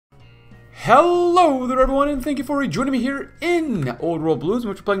Hello there everyone, and thank you for rejoining me here in Old World Blues, in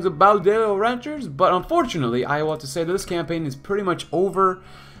which we're playing the Baudelio Ranchers. But unfortunately, I want to say that this campaign is pretty much over.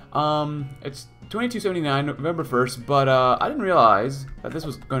 It's 2279, November 1st, but I didn't realize that this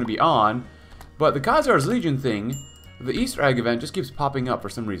was going to be on. But the Kaiser's Legion thing, the Easter egg event, just keeps popping up for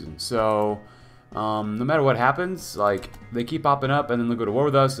some reason. So, no matter what happens, like, they keep popping up, and then they'll go to war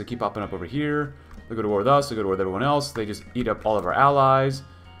with us, they keep popping up over here, they go to war with us, they go to war with everyone else, they just eat up all of our allies.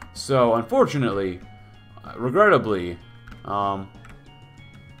 So, unfortunately, regrettably, I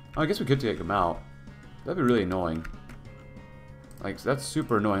guess we could take them out. That'd be really annoying. Like, that's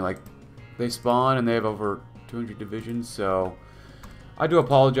super annoying. Like, they spawn and they have over 200 divisions, so I do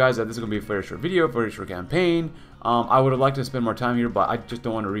apologize that this is going to be a very short video, very short campaign. I would have liked to spend more time here, but I just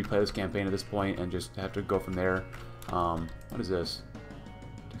don't want to replay this campaign at this point and just have to go from there. What is this?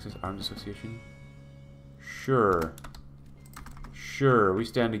 Texas Arms Association? Sure. Sure, we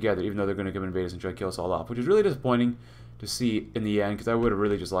stand together, even though they're going to come invade us and try to kill us all off, which is really disappointing to see in the end, because I would have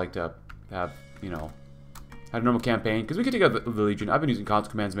really just liked to have, you know, had a normal campaign, because we could take out the Legion. I've been using console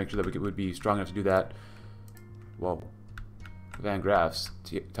commands to make sure that we would be strong enough to do that. Whoa. Van Graafs.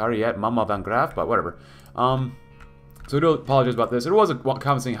 Tariet, Mama Van Graaf, but whatever. So I do apologize about this. There was a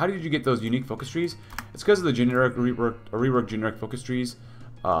comment saying, how did you get those unique focus trees? It's because of the generic reworked generic focus trees.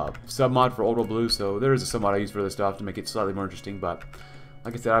 Submod for Old World Blue, so there is a submod I use for this stuff to make it slightly more interesting, but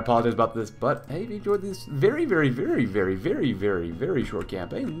like I said, I apologize about this, but hey, if you enjoyed this very short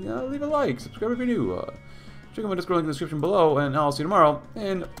campaign, leave a like, subscribe if you're new, check out my Discord link in the description below, and I'll see you tomorrow,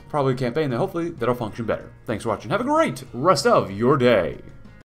 and probably a campaign that hopefully that'll function better. Thanks for watching, have a great rest of your day.